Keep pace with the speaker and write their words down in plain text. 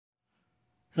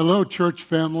Hello, church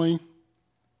family.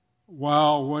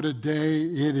 Wow, what a day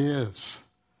it is.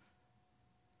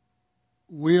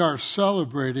 We are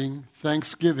celebrating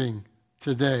Thanksgiving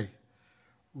today.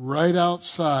 Right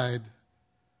outside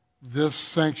this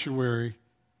sanctuary,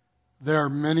 there are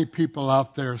many people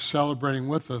out there celebrating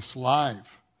with us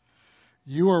live.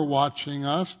 You are watching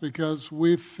us because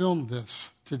we've filmed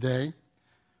this today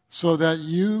so that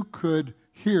you could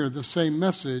hear the same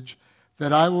message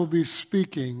that I will be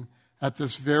speaking at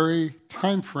this very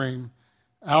time frame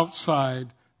outside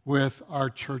with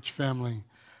our church family.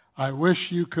 I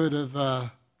wish you could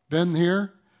have been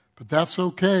here, but that's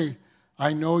okay.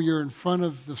 I know you're in front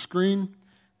of the screen,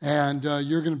 and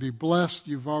you're going to be blessed.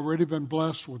 You've already been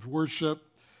blessed with worship.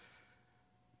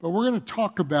 But we're going to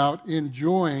talk about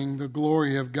enjoying the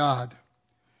glory of God.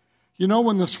 You know,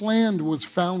 when this land was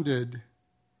founded,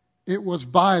 it was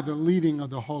by the leading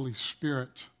of the Holy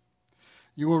Spirit.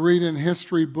 You will read in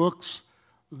history books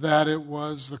that it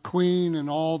was the Queen and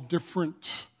all different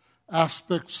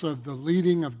aspects of the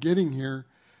leading of getting here.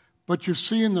 But you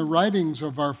see in the writings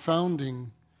of our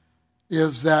founding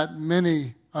is that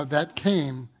many that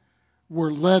came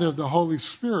were led of the Holy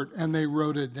Spirit, and they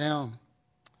wrote it down.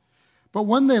 But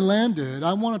when they landed,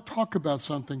 I want to talk about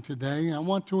something today. I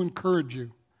want to encourage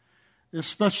you,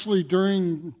 especially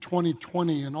during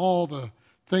 2020 and all the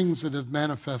things that have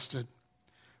manifested.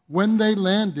 When they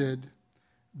landed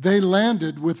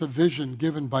with a vision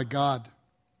given by God.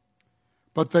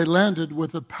 But they landed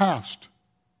with a past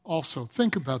also.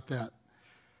 Think about that.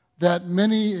 That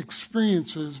many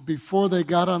experiences before they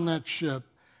got on that ship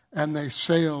and they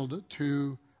sailed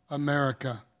to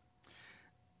America.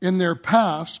 In their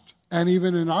past, and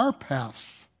even in our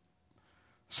past,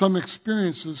 some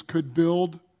experiences could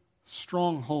build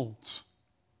strongholds.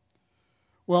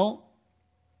 Well,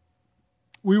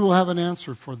 we will have an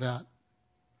answer for that.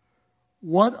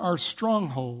 What are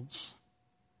strongholds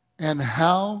and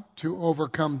how to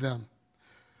overcome them?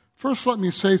 First, let me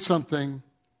say something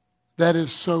that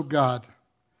is so God.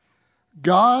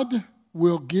 God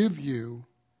will give you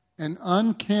an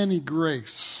uncanny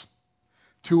grace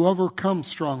to overcome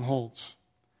strongholds.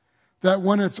 That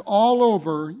when it's all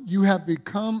over, you have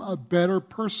become a better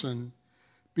person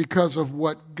because of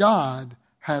what God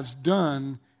has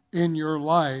done in your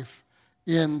life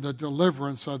in the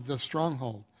deliverance of the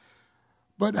stronghold.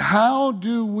 But how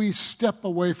do we step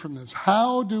away from this?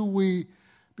 How do we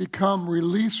become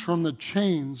released from the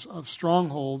chains of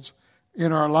strongholds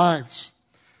in our lives?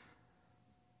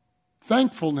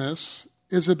 Thankfulness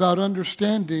is about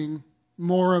understanding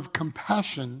more of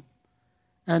compassion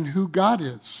and who God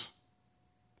is.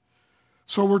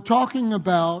 So we're talking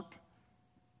about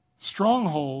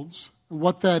strongholds,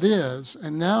 what that is,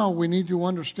 and now we need to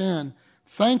understand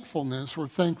thankfulness or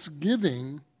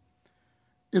thanksgiving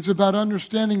is about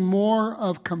understanding more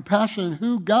of compassion and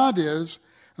who God is.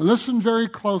 And listen very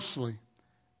closely,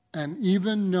 and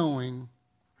even knowing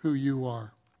who you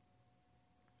are.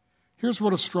 Here's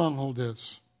what a stronghold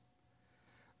is.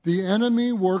 The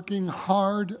enemy working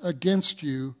hard against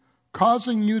you,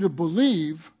 causing you to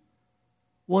believe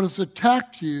what has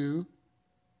attacked you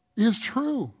is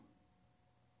true.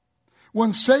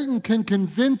 When Satan can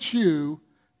convince you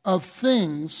of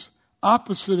things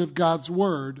opposite of God's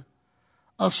word,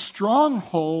 a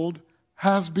stronghold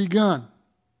has begun.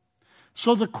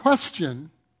 So the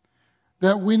question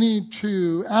that we need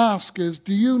to ask is,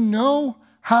 do you know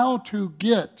how to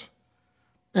get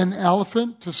an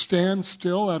elephant to stand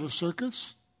still at a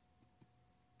circus?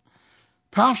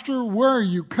 Pastor, where are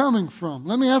you coming from?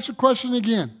 Let me ask the question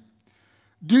again.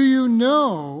 Do you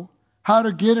know how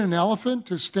to get an elephant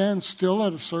to stand still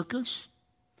at a circus?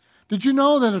 Did you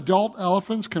know that adult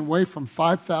elephants can weigh from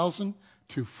 5,000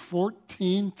 to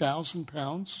 14,000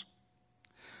 pounds?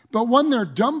 But when they're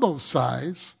Dumbo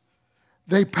size,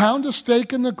 they pound a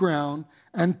stake in the ground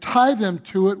and tie them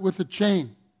to it with a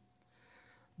chain.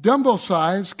 Dumbo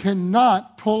size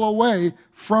cannot pull away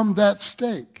from that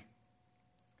stake.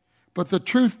 But the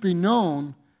truth be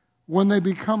known, when they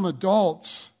become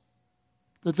adults,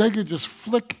 that they could just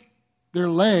flick their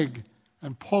leg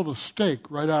and pull the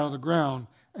stake right out of the ground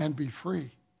and be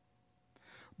free.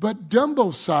 But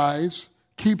Dumbo size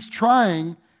keeps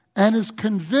trying and is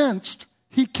convinced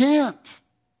he can't.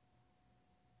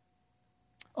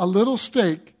 A little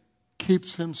stake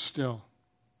keeps him still.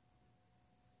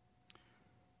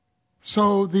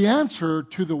 So the answer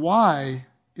to the why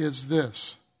is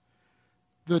this.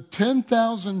 The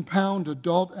 10,000-pound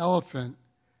adult elephant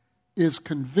is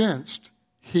convinced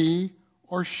he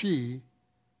or she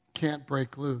can't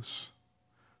break loose.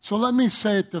 So let me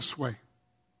say it this way.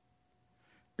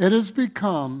 It has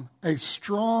become a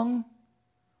strong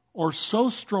or so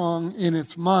strong in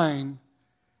its mind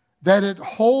that it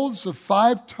holds the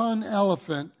 5-ton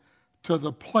elephant to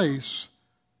the place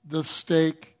the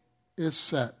stake is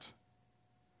set.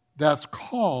 That's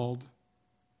called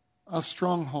a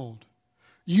stronghold.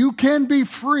 You can be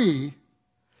free,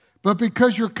 but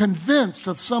because you're convinced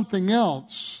of something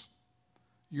else,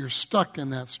 you're stuck in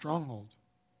that stronghold.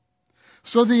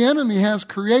 So the enemy has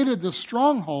created the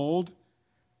stronghold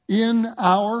in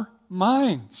our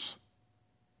minds.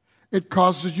 It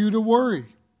causes you to worry.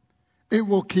 It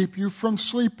will keep you from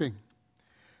sleeping.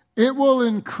 It will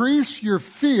increase your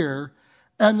fear,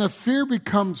 and the fear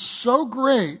becomes so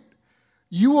great,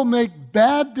 you will make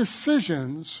bad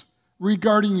decisions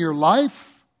regarding your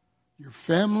life, your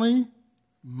family,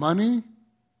 money,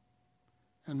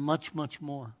 and much, much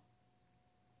more.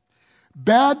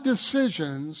 Bad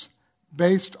decisions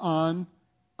based on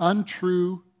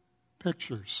untrue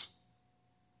pictures.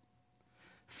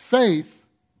 Faith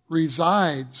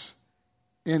resides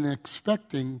in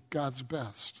expecting God's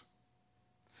best.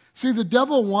 See, the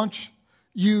devil wants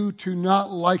you to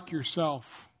not like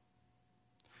yourself.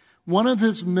 One of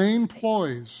his main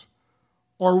ploys,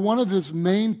 or one of his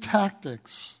main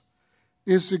tactics,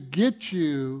 is to get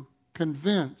you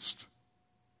convinced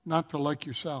not to like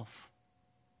yourself.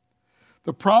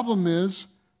 The problem is,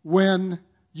 when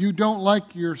you don't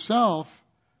like yourself,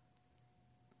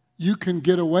 you can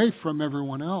get away from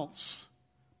everyone else,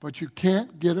 but you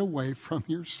can't get away from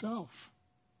yourself.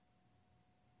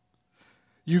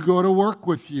 You go to work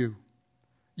with you.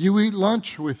 You eat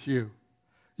lunch with you.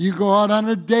 You go out on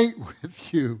a date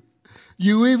with you.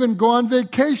 You even go on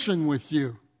vacation with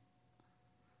you.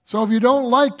 So if you don't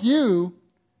like you,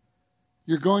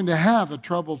 you're going to have a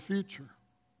troubled future.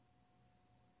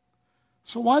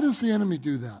 So why does the enemy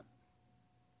do that?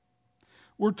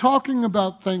 We're talking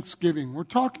about Thanksgiving. We're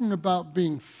talking about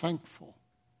being thankful.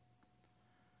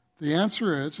 The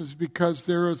answer is because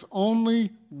there is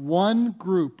only one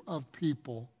group of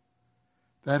people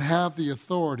that have the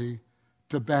authority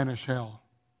to banish hell.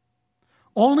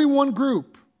 Only one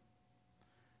group.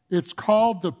 It's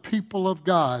called the people of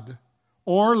God.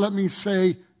 Or let me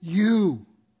say, you.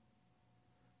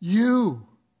 You.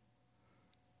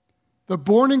 The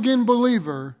born-again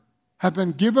believer have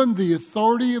been given the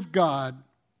authority of God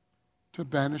to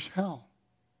banish hell.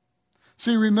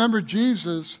 See, remember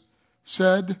Jesus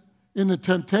said in the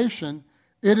temptation,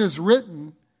 "It is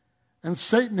written," and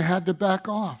Satan had to back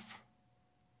off.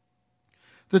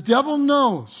 The devil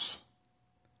knows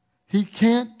he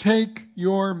can't take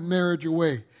your marriage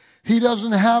away. He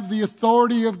doesn't have the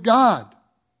authority of God.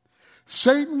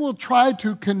 Satan will try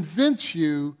to convince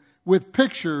you with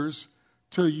pictures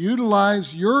to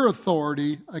utilize your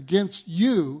authority against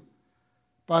you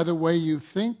by the way you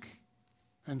think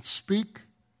and speak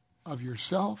of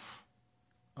yourself,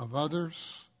 of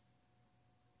others,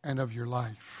 and of your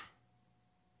life.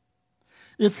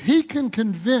 If he can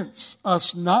convince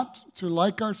us not to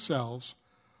like ourselves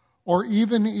or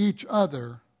even each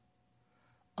other,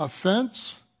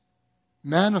 offense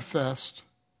manifests,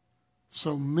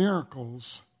 so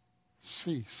miracles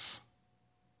cease.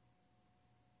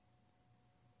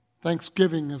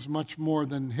 Thanksgiving is much more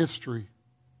than history.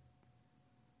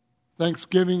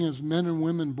 Thanksgiving is men and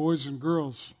women, boys and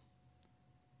girls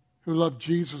who love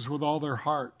Jesus with all their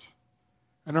heart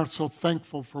and are so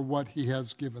thankful for what he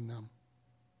has given them.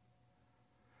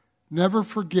 Never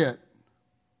forget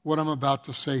what I'm about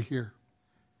to say here.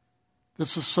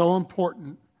 This is so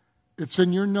important. It's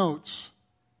in your notes,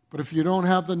 but if you don't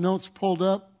have the notes pulled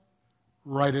up,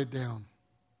 write it down.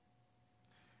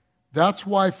 That's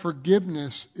why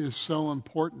forgiveness is so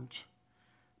important,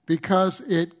 because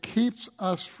it keeps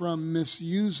us from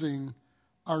misusing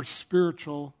our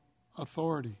spiritual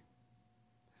authority.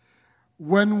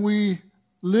 When we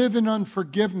live in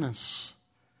unforgiveness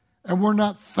and we're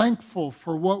not thankful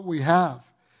for what we have,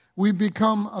 we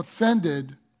become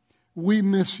offended, we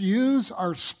misuse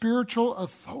our spiritual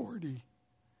authority,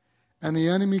 and the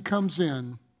enemy comes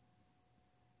in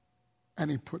and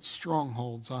he puts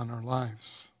strongholds on our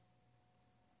lives.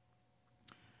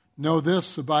 Know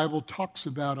this, the Bible talks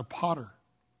about a potter.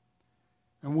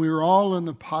 And we are all in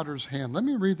the potter's hand. Let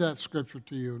me read that scripture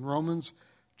to you in Romans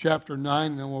chapter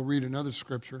 9, and then we'll read another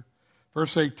scripture.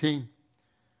 Verse 18.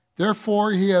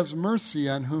 Therefore he has mercy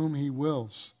on whom he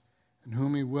wills, and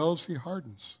whom he wills he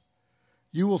hardens.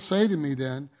 You will say to me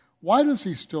then, why does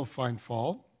he still find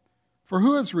fault? For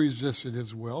who has resisted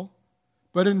his will?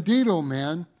 But indeed, O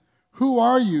man, who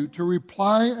are you to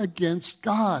reply against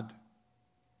God?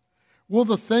 Will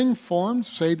the thing formed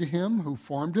say to him who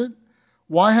formed it,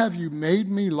 why have you made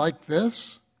me like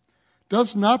this?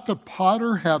 Does not the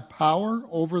potter have power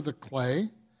over the clay?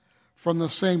 from the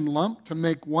same lump to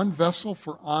make one vessel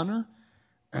for honor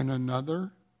and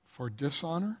another for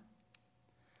dishonor?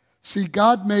 See,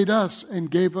 God made us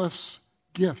and gave us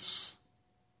gifts.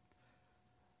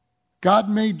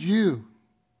 God made you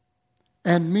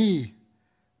and me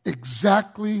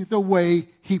exactly the way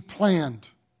He planned.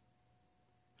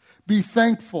 Be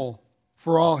thankful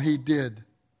for all He did,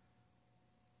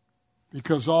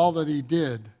 because all that He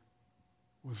did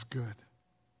was good.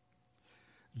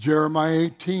 Jeremiah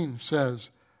 18 says,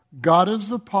 God is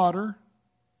the potter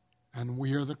and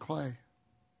we are the clay.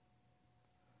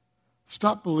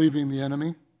 Stop believing the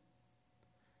enemy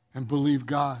and believe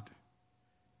God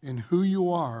in who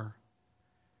you are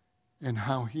and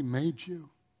how He made you.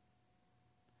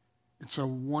 It's a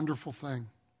wonderful thing.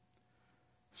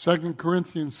 2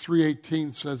 Corinthians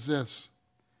 3:18 says this,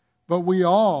 but we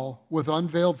all, with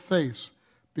unveiled face,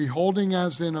 beholding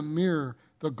as in a mirror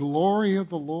the glory of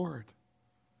the Lord,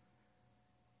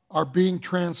 are being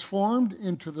transformed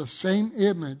into the same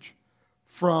image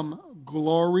from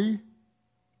glory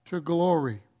to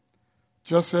glory,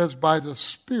 just as by the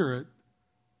Spirit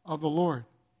of the Lord.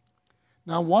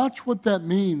 Now watch what that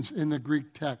means in the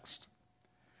Greek text.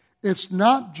 It's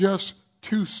not just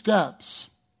two steps,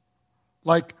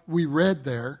 like we read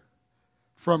there,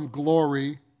 from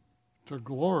glory to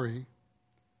glory.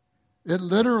 It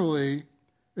literally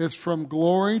is from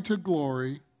glory to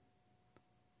glory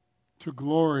to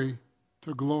glory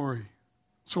to glory.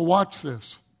 So watch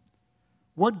this.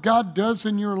 What God does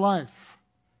in your life,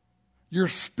 you're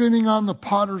spinning on the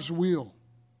potter's wheel.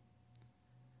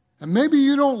 And maybe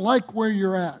you don't like where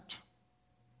you're at.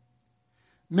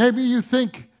 Maybe you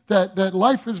think that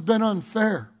life has been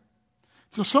unfair.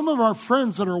 So some of our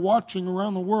friends that are watching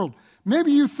around the world,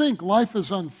 maybe you think life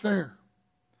is unfair.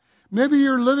 Maybe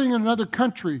you're living in another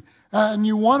country and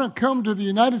you want to come to the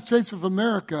United States of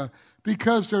America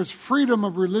because there's freedom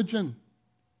of religion.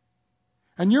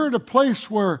 And you're at a place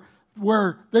where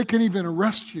they can even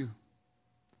arrest you.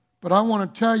 But I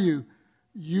want to tell you,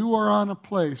 you are on a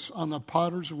place on the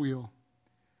potter's wheel.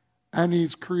 And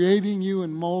He's creating you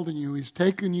and molding you. He's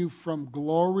taking you from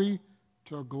glory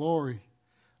to glory.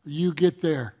 You get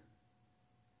there.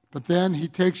 But then He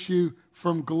takes you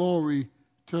from glory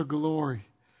to glory.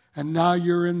 And now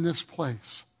you're in this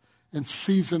place and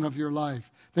season of your life.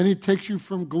 Then He takes you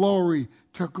from glory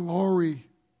to glory.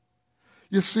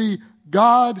 You see,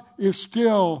 God is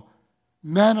still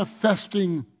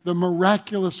manifesting the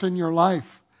miraculous in your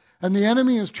life. And the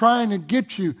enemy is trying to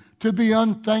get you to be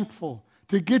unthankful,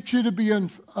 to get you to be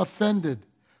offended,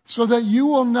 so that you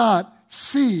will not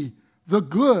see the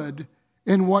good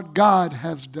in what God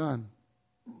has done.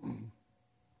 The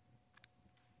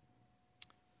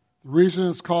reason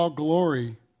it's called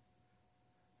glory,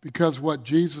 because what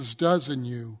Jesus does in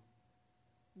you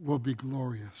will be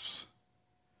glorious,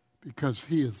 because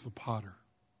He is the potter.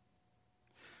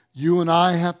 You and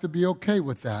I have to be okay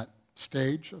with that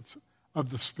stage of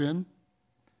the spin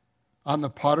on the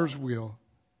potter's wheel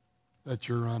that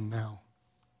you're on now.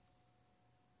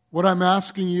 What I'm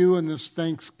asking you in this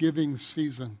Thanksgiving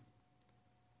season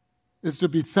is to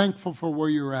be thankful for where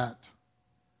you're at.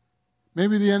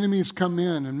 Maybe the enemy's come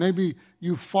in, and maybe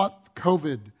you fought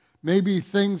COVID. Maybe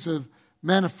things have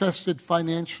manifested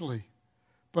financially.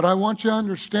 But I want you to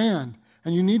understand,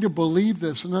 and you need to believe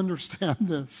this and understand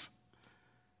this,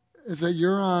 is that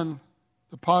you're on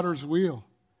the potter's wheel.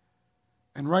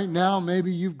 And right now,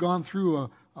 maybe you've gone through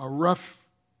a rough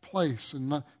place,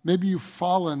 and maybe you've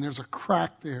fallen, there's a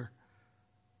crack there,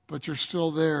 but you're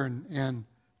still there, and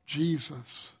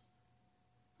Jesus,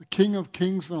 the King of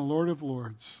Kings and the Lord of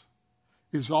Lords,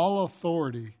 is all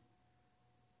authority,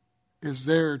 is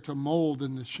there to mold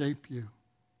and to shape you.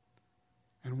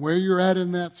 And where you're at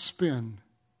in that spin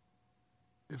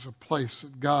is a place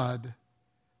that God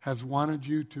has wanted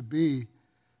you to be,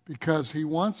 because He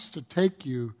wants to take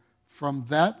you from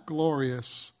that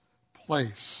glorious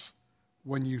place,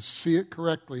 when you see it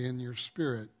correctly in your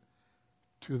spirit,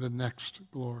 to the next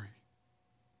glory.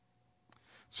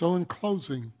 So in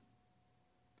closing,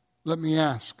 let me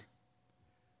ask,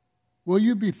 will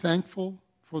you be thankful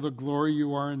for the glory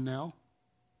you are in now,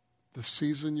 the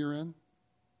season you're in?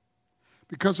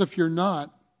 Because if you're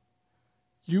not,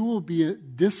 you will be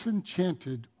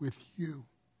disenchanted with you.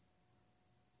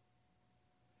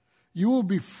 You will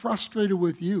be frustrated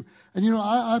with you. And you know,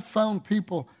 I've found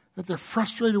people that they're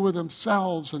frustrated with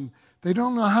themselves, and they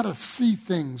don't know how to see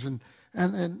things, and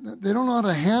they don't know how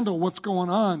to handle what's going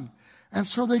on. And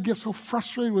so they get so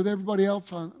frustrated with everybody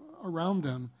else around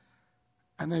them,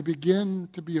 and they begin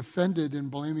to be offended and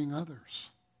blaming others.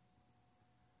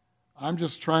 I'm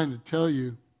just trying to tell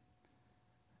you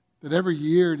that every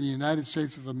year in the United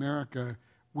States of America,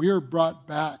 We are brought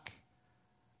back,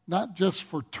 not just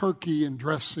for turkey and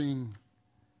dressing,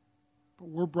 but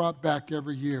we're brought back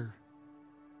every year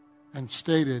and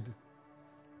stated,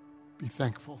 be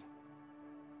thankful.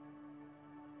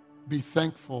 Be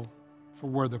thankful for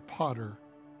where the potter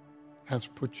has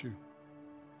put you.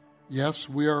 Yes,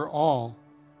 we are all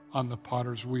on the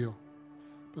potter's wheel.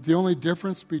 But the only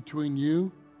difference between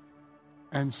you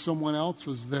and someone else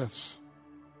is this.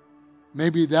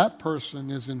 Maybe that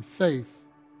person is in faith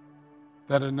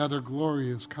that another glory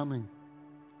is coming.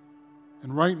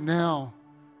 And right now,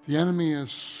 the enemy is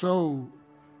so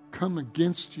come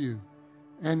against you,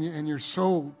 and you're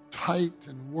so tight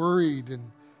and worried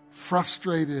and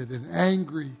frustrated and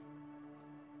angry.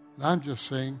 And I'm just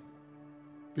saying,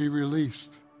 be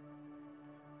released.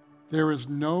 There is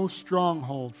no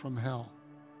stronghold from hell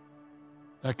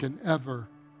that can ever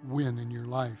win in your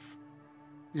life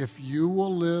if you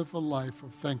will live a life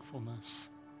of thankfulness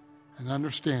and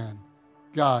understand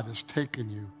God has taken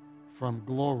you from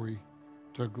glory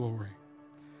to glory.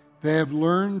 They have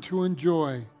learned to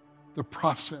enjoy the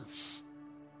process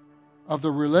of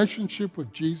the relationship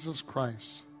with Jesus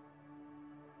Christ,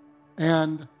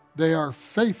 and they are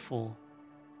faithful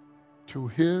to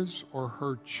his or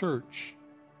her church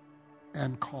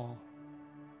and call.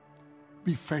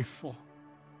 Be faithful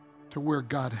to where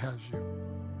God has you.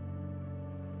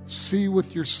 See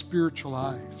with your spiritual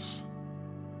eyes.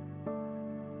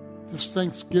 This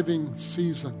Thanksgiving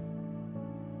season,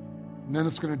 and then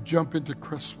it's going to jump into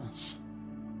Christmas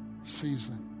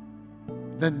season,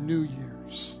 then New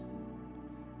Year's.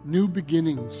 New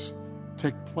beginnings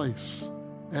take place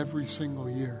every single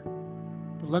year.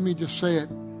 But let me just say it.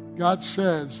 God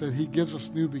says that he gives us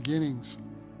new beginnings,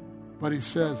 but he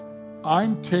says,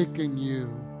 I'm taking you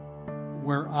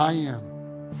where I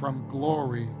am from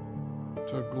glory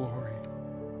to glory.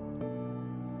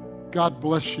 God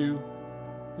bless you.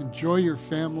 Enjoy your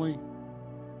family.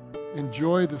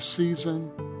 Enjoy the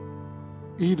season.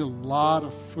 Eat a lot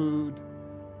of food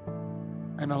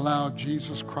and allow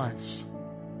Jesus Christ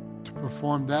to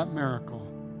perform that miracle.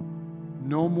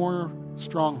 No more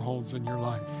strongholds in your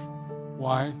life.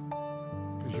 Why?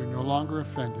 Because you're no longer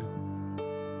offended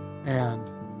and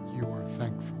you are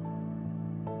thankful.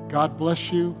 God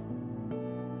bless you.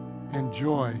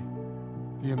 Enjoy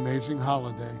the amazing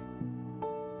holiday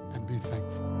and be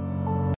thankful.